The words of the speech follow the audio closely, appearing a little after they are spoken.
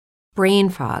brain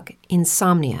fog,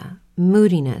 insomnia,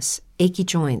 moodiness, achy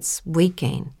joints, weight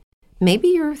gain. Maybe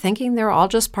you're thinking they're all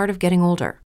just part of getting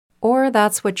older, or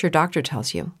that's what your doctor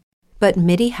tells you. But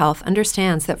MIDI Health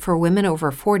understands that for women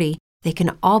over 40, they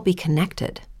can all be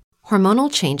connected. Hormonal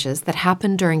changes that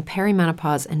happen during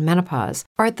perimenopause and menopause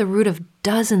are at the root of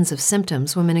dozens of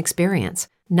symptoms women experience,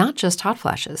 not just hot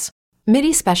flashes.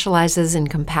 MIDI specializes in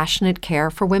compassionate care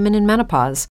for women in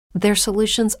menopause. Their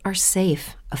solutions are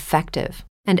safe, effective,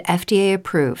 and FDA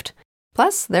approved.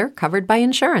 Plus, they're covered by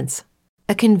insurance.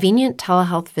 A convenient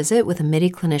telehealth visit with a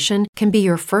MIDI clinician can be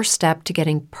your first step to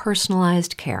getting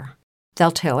personalized care.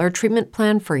 They'll tailor a treatment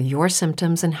plan for your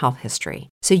symptoms and health history,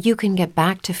 so you can get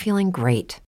back to feeling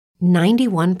great.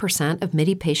 91% of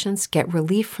MIDI patients get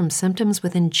relief from symptoms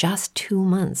within just 2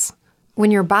 months.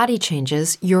 When your body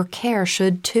changes, your care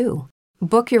should too.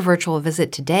 Book your virtual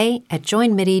visit today at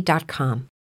joinmidi.com.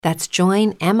 That's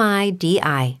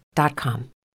joinmidi.com.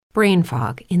 Brain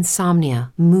fog,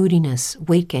 insomnia, moodiness,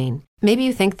 weight gain. Maybe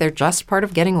you think they're just part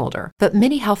of getting older, but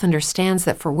MIDI Health understands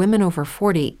that for women over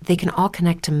 40, they can all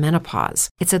connect to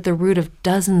menopause. It's at the root of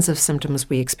dozens of symptoms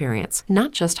we experience,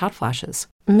 not just hot flashes.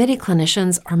 MIDI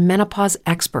clinicians are menopause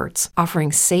experts,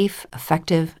 offering safe,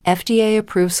 effective,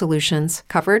 FDA-approved solutions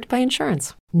covered by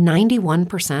insurance.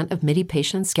 91% of MIDI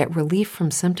patients get relief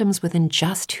from symptoms within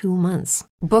just 2 months.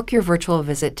 Book your virtual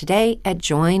visit today at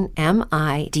joinmidi.com.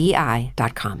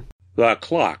 The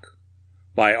Clock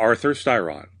by Arthur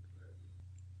Styron.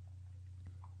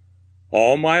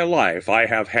 All my life I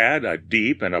have had a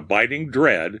deep and abiding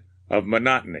dread of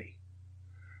monotony.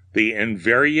 The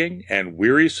unvarying and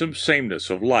wearisome sameness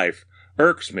of life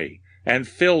irks me and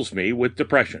fills me with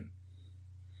depression.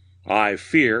 I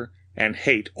fear and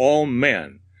hate all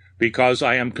men because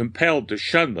I am compelled to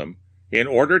shun them in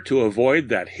order to avoid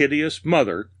that hideous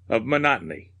mother of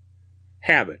monotony,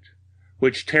 habit,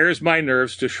 which tears my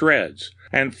nerves to shreds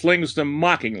and flings them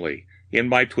mockingly in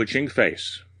my twitching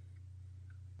face.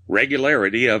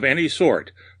 Regularity of any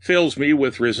sort fills me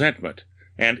with resentment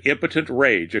and impotent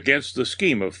rage against the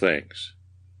scheme of things.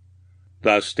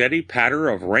 The steady patter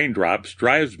of raindrops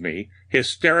drives me,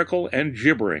 hysterical and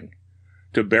gibbering,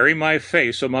 to bury my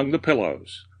face among the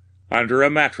pillows, under a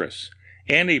mattress,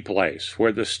 any place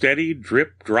where the steady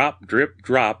drip,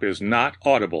 drop is not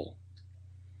audible.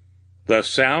 The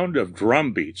sound of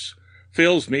drum beats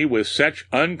fills me with such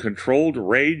uncontrolled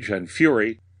rage and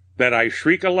fury that I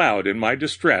shriek aloud in my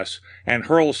distress and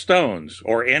hurl stones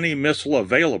or any missile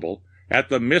available at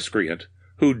the miscreant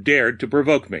who dared to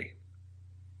provoke me.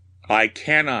 I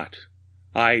cannot,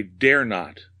 I dare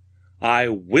not, I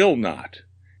will not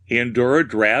endure a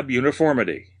drab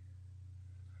uniformity.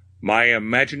 My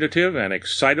imaginative and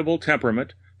excitable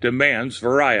temperament demands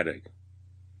variety.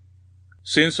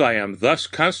 Since I am thus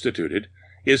constituted,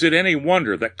 is it any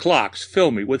wonder that clocks fill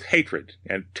me with hatred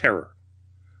and terror?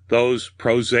 Those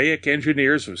prosaic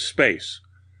engineers of space,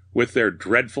 with their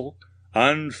dreadful,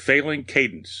 unfailing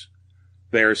cadence,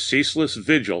 their ceaseless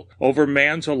vigil over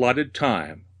man's allotted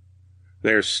time,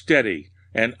 their steady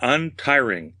and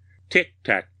untiring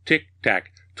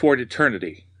tick-tack toward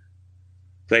eternity.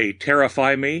 They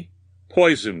terrify me,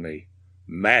 poison me,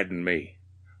 madden me,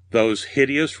 those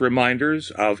hideous reminders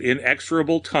of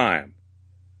inexorable time,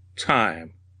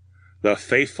 the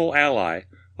faithful ally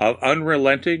of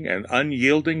unrelenting and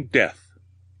unyielding death.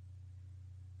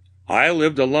 I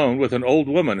lived alone with an old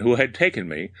woman who had taken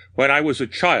me, when I was a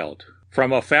child,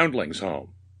 from a foundlings'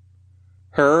 home.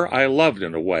 Her I loved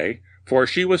in a way, for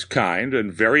she was kind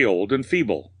and very old and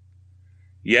feeble.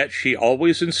 Yet she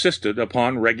always insisted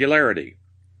upon regularity,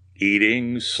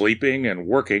 eating, sleeping, and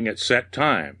working at set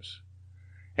times.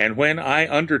 And when I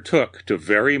undertook to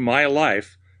vary my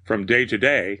life from day to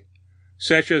day,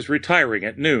 such as retiring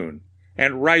at noon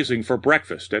and rising for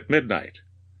breakfast at midnight,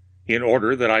 in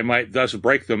order that I might thus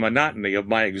break the monotony of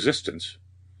my existence,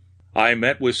 I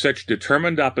met with such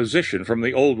determined opposition from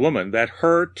the old woman that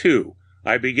her, too,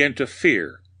 I began to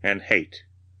fear and hate.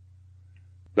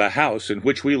 The house in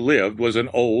which we lived was an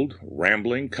old,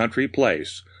 rambling country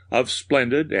place of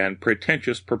splendid and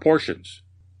pretentious proportions,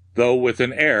 though with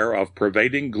an air of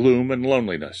pervading gloom and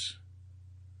loneliness.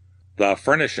 The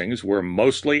furnishings were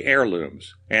mostly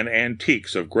heirlooms and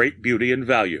antiques of great beauty and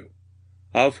value,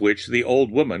 of which the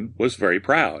old woman was very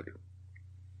proud.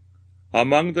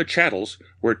 Among the chattels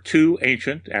were 2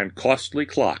 ancient and costly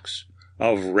clocks,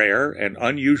 of rare and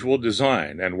unusual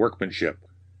design and workmanship.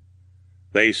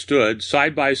 They stood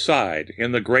side by side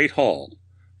in the great hall,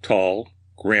 tall,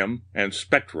 grim, and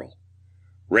spectral,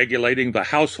 regulating the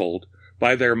household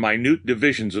by their minute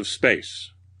divisions of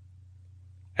space.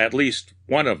 At least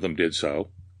one of them did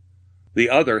so. The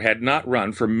other had not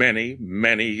run for many,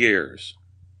 many years.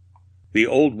 The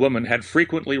old woman had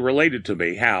frequently related to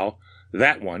me how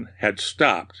that one had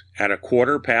stopped at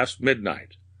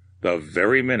midnight, the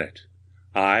very minute,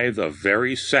 the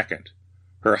very second,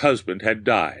 her husband had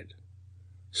died.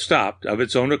 Stopped of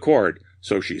its own accord,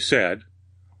 so she said,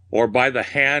 or by the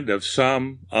hand of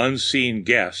some unseen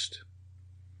guest.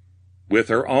 With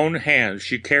her own hands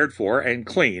she cared for and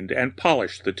cleaned and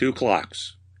polished the two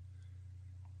clocks.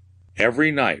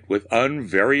 Every night, with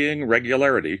unvarying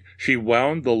regularity, she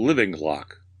wound the living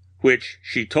clock, which,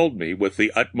 she told me with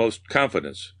the utmost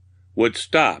confidence, would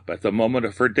stop at the moment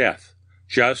of her death,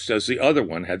 just as the other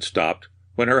one had stopped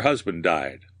when her husband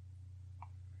died.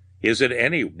 Is it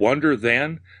any wonder,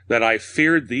 then, that I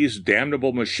feared these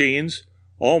damnable machines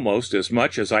almost as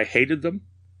much as I hated them?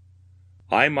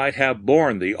 I might have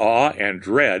borne the awe and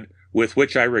dread with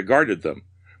which I regarded them,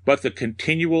 but the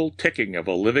continual ticking of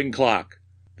a living clock,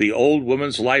 the old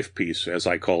woman's life-piece, as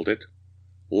I called it,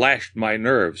 lashed my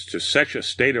nerves to such a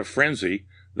state of frenzy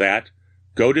that,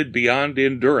 goaded beyond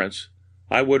endurance,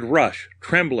 I would rush,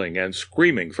 trembling and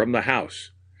screaming, from the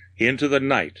house, into the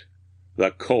night,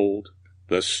 the cold,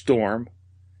 the storm,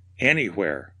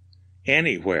 anywhere,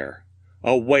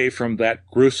 away from that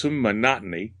gruesome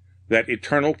monotony, that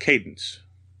eternal cadence.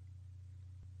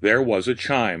 There was a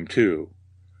chime, too,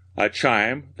 a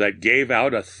chime that gave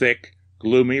out a thick,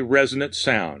 gloomy, resonant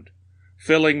sound,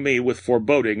 filling me with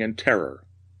foreboding and terror,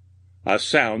 a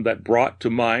sound that brought to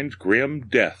mind grim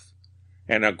death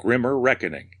and a grimmer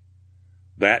reckoning,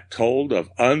 that told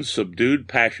of unsubdued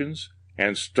passions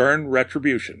and stern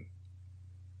retribution.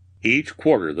 Each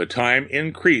quarter the time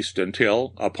increased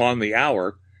until, upon the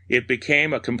hour, it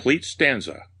became a complete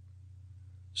stanza.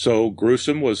 So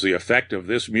gruesome was the effect of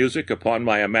this music upon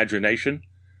my imagination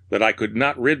that I could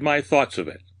not rid my thoughts of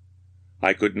it.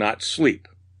 I could not sleep.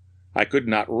 I could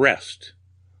not rest.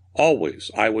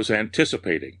 Always I was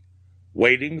anticipating,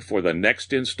 waiting for the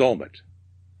next installment.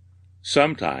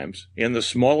 Sometimes, in the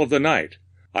small of the night,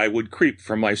 I would creep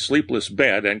from my sleepless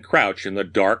bed and crouch in the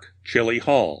dark, chilly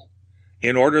hall,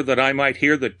 in order that I might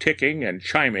hear the ticking and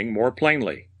chiming more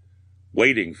plainly,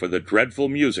 waiting for the dreadful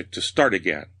music to start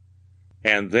again,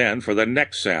 and then for the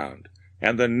next sound,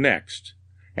 and the next,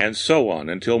 and so on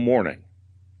until morning.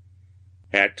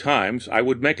 At times I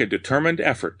would make a determined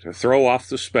effort to throw off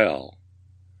the spell.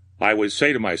 I would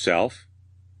say to myself,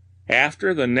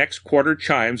 after the next quarter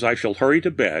chimes I shall hurry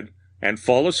to bed and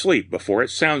fall asleep before it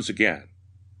sounds again.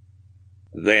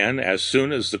 Then, as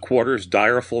soon as the quarter's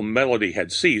direful melody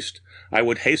had ceased, I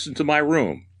would hasten to my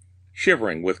room,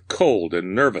 shivering with cold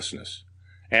and nervousness,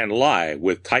 and lie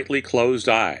with tightly closed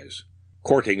eyes,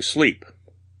 courting sleep.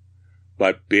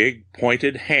 But big,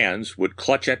 pointed hands would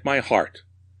clutch at my heart.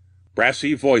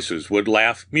 Brassy voices would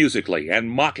laugh musically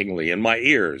and mockingly in my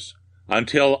ears,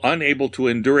 until, unable to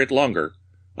endure it longer,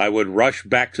 I would rush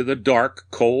back to the dark,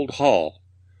 cold hall,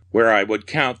 where I would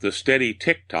count the steady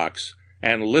tick-tocks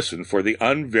and listen for the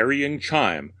unvarying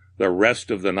chime the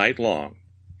rest of the night long.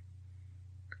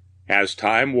 As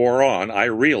time wore on, I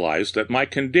realized that my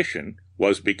condition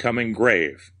was becoming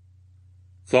grave.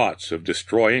 Thoughts of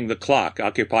destroying the clock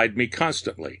occupied me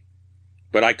constantly,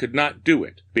 but I could not do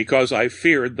it because I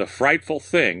feared the frightful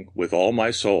thing with all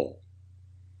my soul.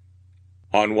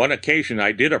 On one occasion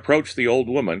I did approach the old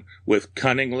woman with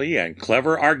cunningly and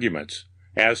clever arguments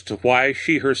as to why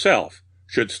she herself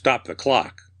should stop the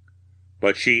clock,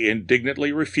 but she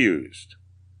indignantly refused.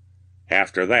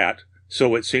 After that,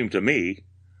 so it seemed to me,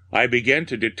 I began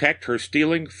to detect her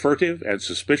stealing furtive and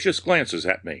suspicious glances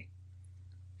at me.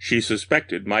 She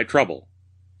suspected my trouble.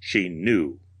 She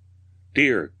knew.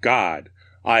 Dear God,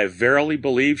 I verily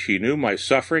believe she knew my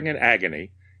suffering and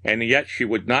agony, and yet she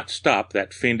would not stop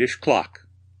that fiendish clock.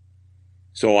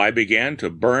 So I began to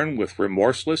burn with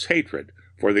remorseless hatred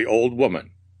for the old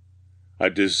woman, a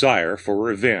desire for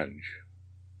revenge.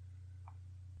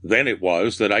 Then it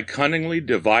was that I cunningly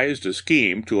devised a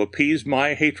scheme to appease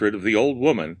my hatred of the old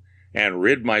woman and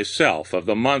rid myself of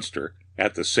the monster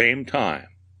at the same time.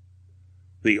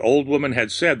 The old woman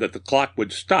had said that the clock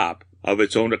would stop of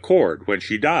its own accord when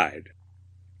she died.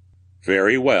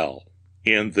 Very well.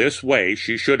 In this way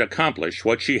she should accomplish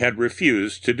what she had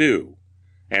refused to do,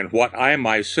 and what I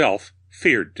myself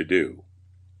feared to do.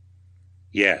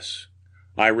 Yes,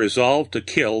 I resolved to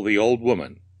kill the old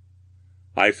woman.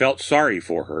 I felt sorry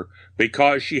for her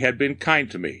because she had been kind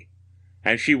to me,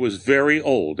 and she was very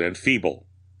old and feeble.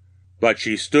 But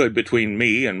she stood between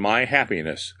me and my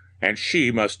happiness, and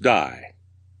she must die.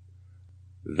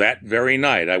 That very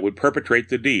night I would perpetrate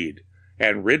the deed,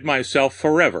 and rid myself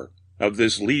forever of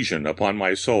this lesion upon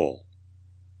my soul.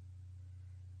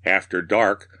 After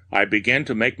dark, I began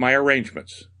to make my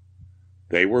arrangements.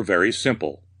 They were very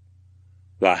simple.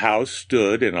 The house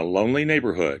stood in a lonely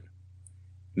neighborhood.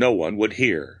 No one would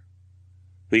hear.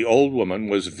 The old woman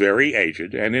was very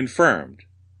aged and infirmed,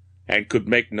 and could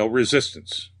make no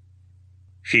resistance.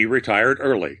 She retired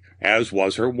early, as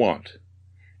was her wont,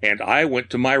 and I went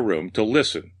to my room to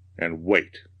listen and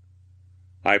wait.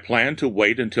 I planned to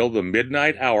wait until the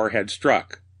midnight hour had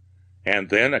struck, and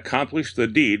then accomplish the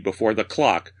deed before the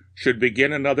clock should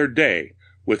begin another day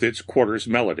with its quarter's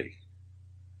melody.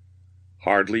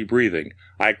 Hardly breathing,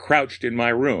 I crouched in my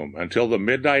room until the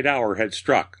midnight hour had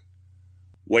struck,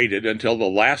 waited until the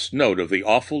last note of the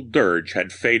awful dirge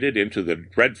had faded into the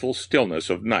dreadful stillness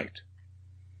of night.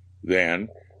 Then,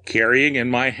 carrying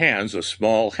in my hands a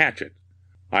small hatchet,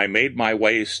 I made my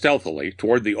way stealthily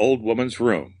toward the old woman's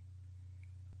room.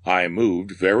 I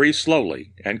moved very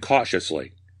slowly and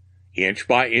cautiously, inch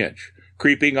by inch,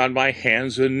 creeping on my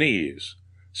hands and knees,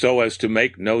 so as to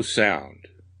make no sound.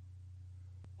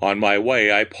 On my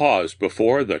way I paused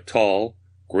before the tall,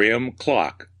 grim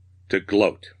clock to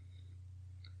gloat.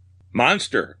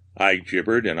 "Monster!" I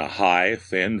gibbered in a high,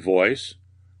 thin voice,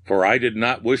 for I did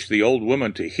not wish the old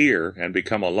woman to hear and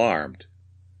become alarmed.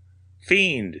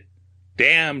 "Fiend!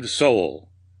 Damned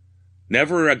soul!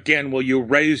 Never again will you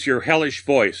raise your hellish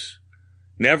voice.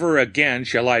 Never again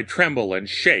shall I tremble and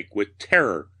shake with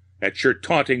terror at your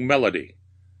taunting melody.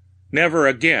 Never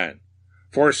again,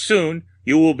 for soon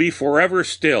you will be forever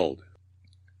stilled."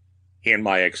 In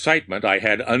my excitement, I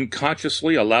had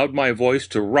unconsciously allowed my voice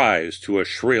to rise to a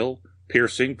shrill,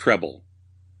 piercing treble.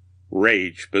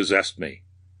 Rage possessed me.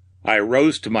 I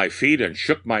rose to my feet and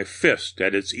shook my fist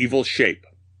at its evil shape.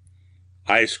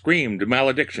 I screamed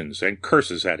maledictions and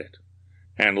curses at it,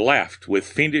 and laughed with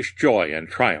fiendish joy and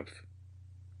triumph.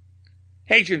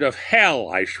 "Agent of hell!"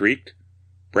 I shrieked,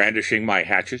 brandishing my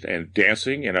hatchet and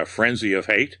dancing in a frenzy of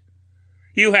hate.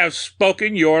 "You have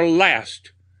spoken your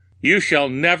last. You shall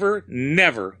never,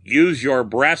 never use your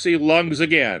brassy lungs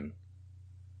again."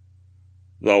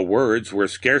 The words were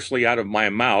scarcely out of my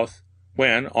mouth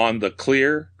when, on the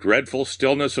clear, dreadful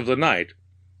stillness of the night,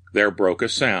 there broke a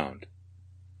sound.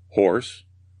 Hoarse,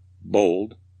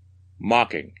 bold,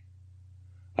 mocking.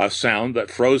 A sound that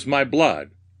froze my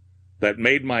blood, that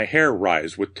made my hair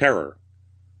rise with terror,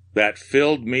 that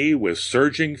filled me with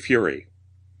surging fury.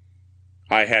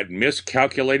 I had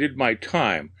miscalculated my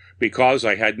time because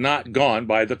I had not gone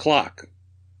by the clock.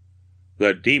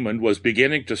 The demon was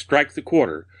beginning to strike the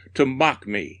quarter, to mock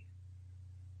me.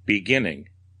 Beginning,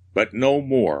 but no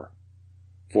more.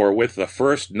 For with the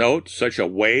first note such a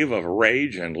wave of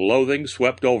rage and loathing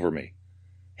swept over me,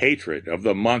 hatred of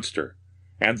the monster,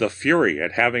 and the fury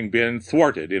at having been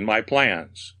thwarted in my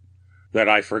plans, that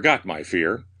I forgot my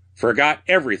fear, forgot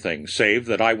everything save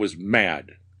that I was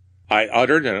mad. I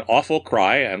uttered an awful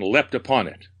cry and leapt upon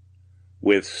it.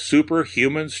 With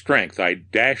superhuman strength I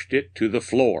dashed it to the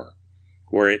floor,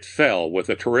 where it fell with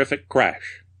a terrific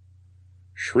crash.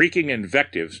 Shrieking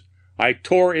invectives, I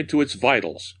tore into its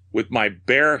vitals with my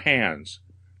bare hands,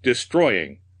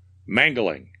 destroying,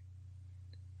 mangling.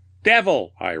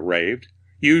 "Devil!" I raved,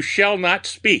 "you shall not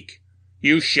speak!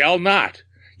 You shall not!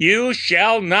 You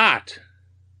shall not!"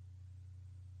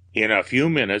 In a few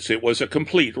minutes it was a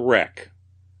complete wreck.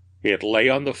 It lay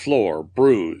on the floor,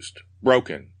 bruised,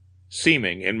 broken,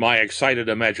 seeming, in my excited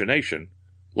imagination,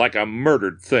 like a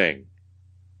murdered thing.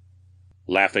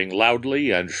 Laughing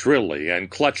loudly and shrilly, and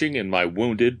clutching in my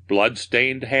wounded,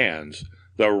 blood-stained hands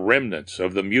the remnants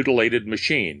of the mutilated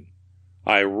machine,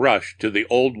 I rushed to the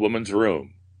old woman's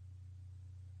room.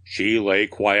 She lay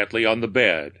quietly on the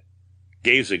bed,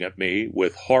 gazing at me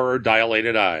with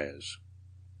horror-dilated eyes.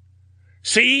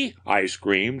 "See!" I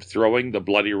screamed, throwing the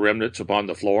bloody remnants upon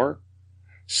the floor.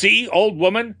 "See, old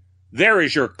woman, there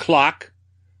is your clock.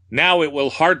 Now it will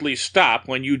hardly stop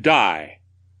when you die.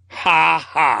 Ha!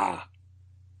 ha!"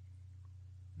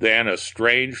 Then a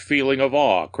strange feeling of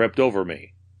awe crept over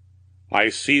me. I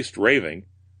ceased raving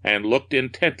and looked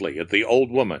intently at the old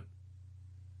woman.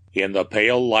 In the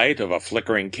pale light of a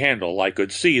flickering candle I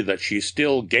could see that she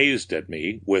still gazed at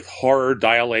me with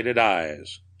horror-dilated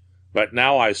eyes, but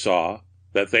now I saw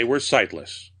that they were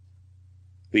sightless.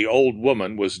 The old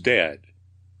woman was dead.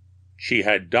 She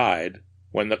had died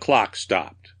when the clock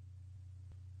stopped.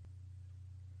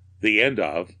 The end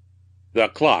of The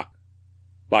Clock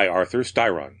by Arthur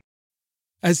Styron.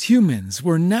 As humans,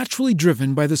 we're naturally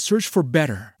driven by the search for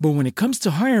better. But when it comes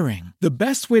to hiring, the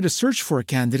best way to search for a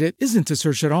candidate isn't to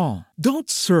search at all. Don't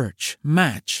search,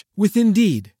 match with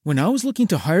Indeed. When I was looking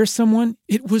to hire someone,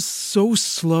 it was so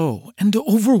slow and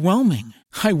overwhelming.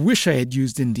 I wish I had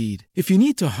used Indeed. If you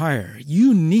need to hire,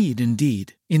 you need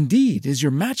Indeed. Indeed is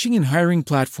your matching and hiring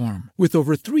platform with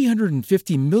over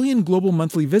 350 million global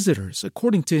monthly visitors,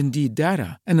 according to Indeed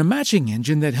data, and a matching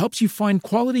engine that helps you find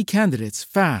quality candidates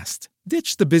fast.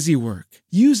 Ditch the busy work.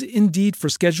 Use Indeed for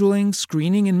scheduling,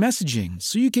 screening, and messaging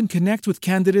so you can connect with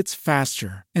candidates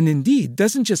faster. And Indeed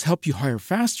doesn't just help you hire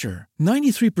faster.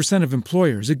 93% of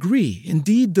employers agree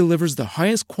Indeed delivers the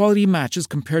highest quality matches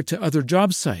compared to other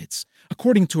job sites,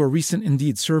 according to a recent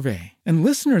Indeed survey. And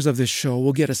listeners of this show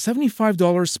will get a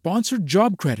 $75 sponsored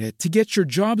job credit to get your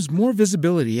jobs more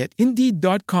visibility at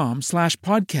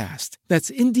Indeed.com/podcast. That's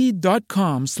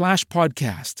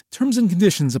Indeed.com/podcast. Terms and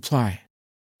conditions apply.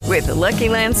 With the Lucky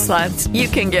Land Slots, you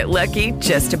can get lucky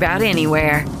just about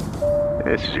anywhere.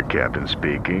 This is your captain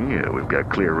speaking. We've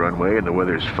got clear runway and the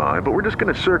weather's fine, but we're just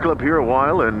going to circle up here a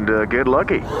while and get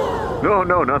lucky.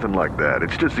 No, nothing like that.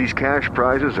 It's just these cash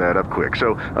prizes add up quick.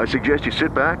 So I suggest you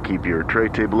sit back, keep your tray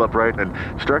table upright, and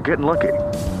start getting lucky.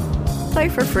 Play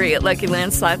for free at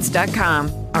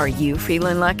LuckyLandSlots.com. Are you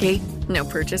feeling lucky? No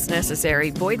purchase necessary.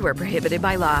 Void where prohibited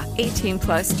by law.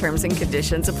 18+ terms and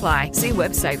conditions apply. See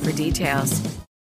website for details.